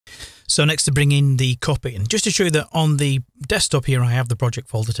So next to bring in the copy, and just to show you that on the desktop here, I have the project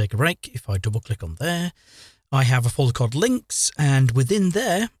folder Take a Break. If I double click on there, I have a folder called links, and within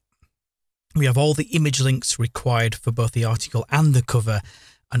there, we have all the image links required for both the article and the cover,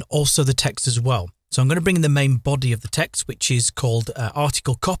 and also the text as well. So I'm going to bring in the main body of the text, which is called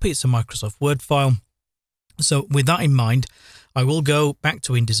article copy. It's a Microsoft Word file. So with that in mind, I will go back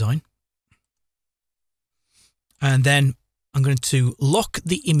to InDesign, and then I'm going to lock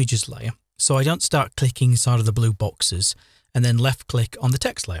the images layer so I don't start clicking inside of the blue boxes, and then left click on the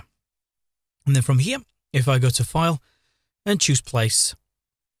text layer. And then from here, if I go to File and choose Place,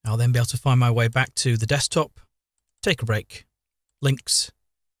 I'll then be able to find my way back to the desktop, Take a Break, Links,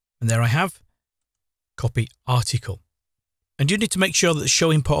 and there I have Copy Article. And you need to make sure that the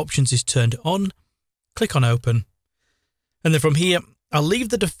Show Import Options is turned on, click on Open, and then from here, I'll leave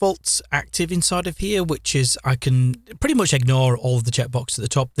the defaults active inside of here, which is I can pretty much ignore all of the checkboxes at the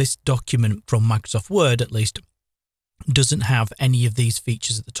top. This document from Microsoft Word, at least, doesn't have any of these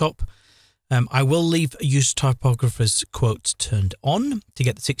features at the top. I will leave Use Typographer's quotes turned on to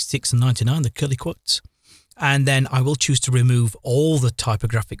get the 66 and 99, the curly quotes. And then I will choose to remove all the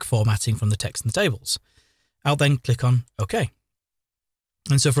typographic formatting from the text and the tables. I'll then click on OK.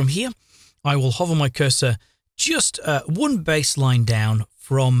 And so from here, I will hover my cursor just one baseline down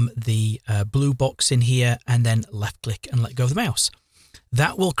from the blue box in here, and then left click and let go of the mouse.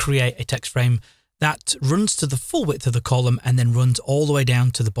 That will create a text frame that runs to the full width of the column and then runs all the way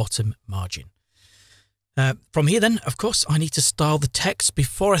down to the bottom margin. From here then, of course, I need to style the text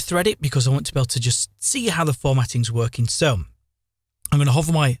before I thread it because I want to be able to just see how the formatting's working. So I'm going to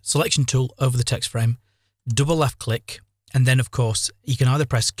hover my selection tool over the text frame, double left click, and then, of course, you can either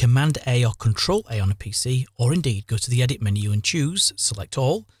press Command A or Control A on a PC, or indeed go to the Edit menu and choose Select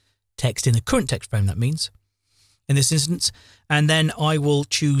All, text in the current text frame, that means, in this instance. And then I will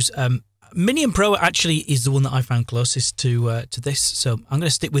choose Mini and Pro actually is the one that I found closest to this. So I'm going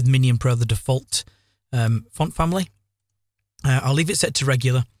to stick with Mini and Pro, the default font family. I'll leave it set to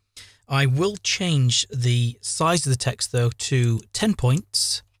regular. I will change the size of the text, though, to 10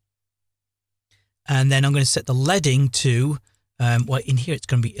 points. And then I'm going to set the leading to, well, in here it's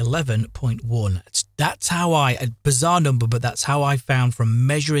going to be 11.1. That's how a bizarre number, but that's how I found from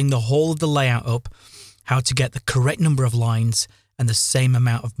measuring the whole of the layout up, how to get the correct number of lines and the same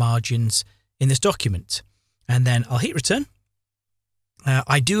amount of margins in this document. And then I'll hit return.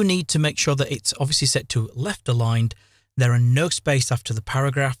 I do need to make sure that it's obviously set to left aligned. There are no space after the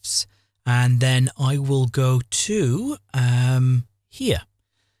paragraphs. And then I will go to here.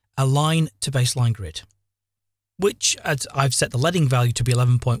 Align to baseline grid, which as I've set the leading value to be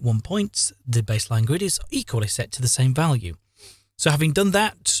 11.1 points, the baseline grid is equally set to the same value. So having done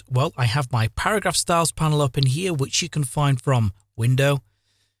that, well, I have my paragraph styles panel up in here, which you can find from Window,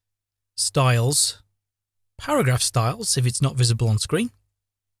 Styles, Paragraph Styles, if it's not visible on screen.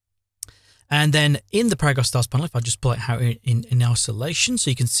 And then in the paragraph styles panel, if I just pull it out in isolation so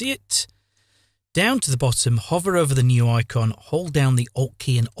you can see it, down to the bottom, hover over the new icon, hold down the Alt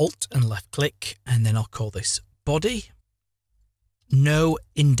key and Alt and left click, and then I'll call this body. No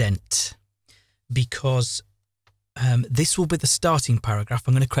indent, because this will be the starting paragraph.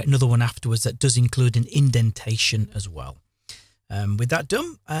 I'm going to create another one afterwards that does include an indentation as well. With that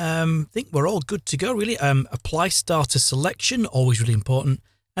done, I think we're all good to go, really. Apply starter selection, always really important,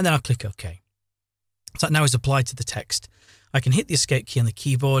 and then I'll click OK. So that now is applied to the text. I can hit the escape key on the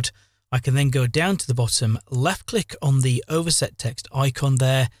keyboard. I can then go down to the bottom, left click on the overset text icon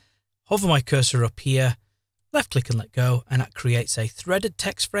there, hover my cursor up here, left click and let go, and that creates a threaded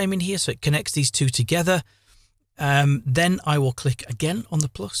text frame in here, so it connects these two together. Then I will click again on the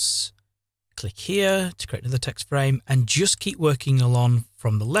plus, click here to create another text frame, and just keep working along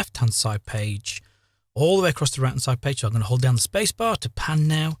from the left hand side page all the way across the right hand side page. So I'm going to hold down the space bar to pan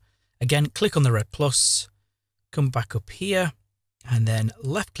now. Again, click on the red plus, come back up here, and then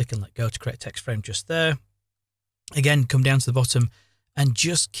left click and let go to create a text frame just there. Again, come down to the bottom and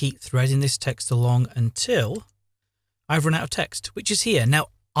just keep threading this text along until I've run out of text, which is here. Now,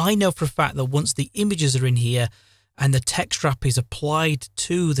 I know for a fact that once the images are in here and the text wrap is applied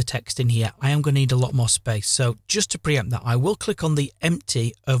to the text in here, I am going to need a lot more space. So just to preempt that, I will click on the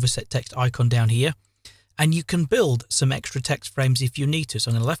empty overset text icon down here, and you can build some extra text frames if you need to. So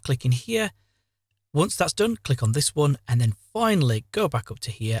I'm going to left click in here. Once that's done, click on this one, and then finally go back up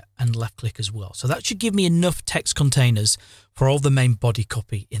to here and left click as well. So that should give me enough text containers for all the main body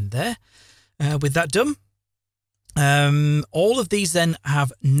copy in there. With that done, all of these then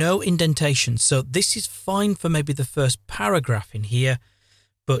have no indentation. So this is fine for maybe the first paragraph in here,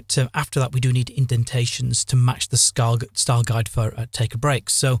 but after that we do need indentations to match the style guide for Take a Break.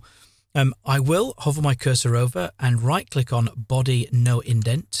 So I will hover my cursor over and right click on body no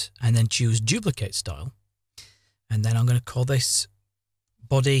indent and then choose duplicate style. And then I'm going to call this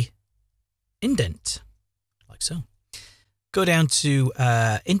body indent, like so. Go down to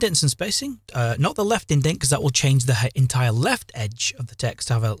indents and spacing, not the left indent because that will change the entire left edge of the text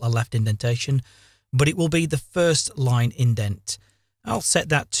to have a left indentation, but it will be the first line indent. I'll set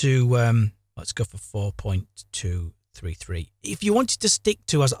that to, let's go for 4.233. If you wanted to stick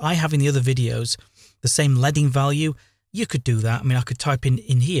to, as I have in the other videos, the same leading value, you could do that. I mean, I could type in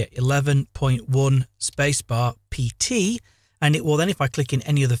here 11.1 spacebar PT, and it will then, if I click in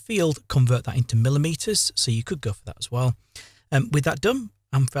any other field, convert that into millimeters. So you could go for that as well. With that done,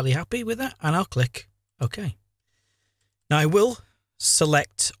 I'm fairly happy with that, and I'll click OK. Now I will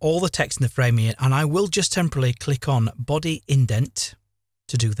select all the text in the frame here, and I will just temporarily click on body indent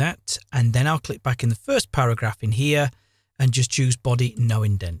to do that, and then I'll click back in the first paragraph in here and just choose body no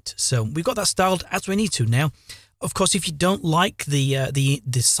indent. So we've got that styled as we need to now. Of course, if you don't like the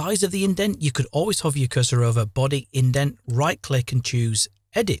size of the indent, you could always hover your cursor over body indent, right click and choose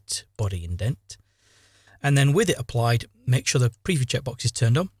edit body indent. And then with it applied, make sure the preview checkbox is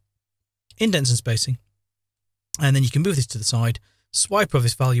turned on, indents and spacing. And then you can move this to the side, swipe over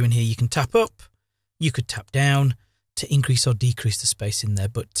this value in here. You can tap up, you could tap down to increase or decrease the space in there.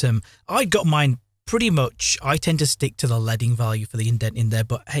 But I got mine pretty much, I tend to stick to the leading value for the indent in there,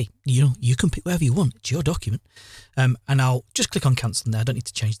 but hey, you can pick whatever you want. It's your document. And I'll just click on cancel there. I don't need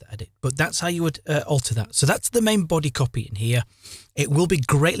to change the edit, but that's how you would alter that. So that's the main body copy in here. It will be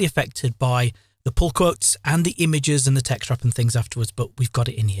greatly affected by the pull quotes and the images and the text wrap and things afterwards, but we've got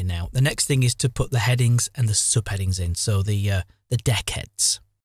it in here now. The next thing is to put the headings and the subheadings in. So the deck heads.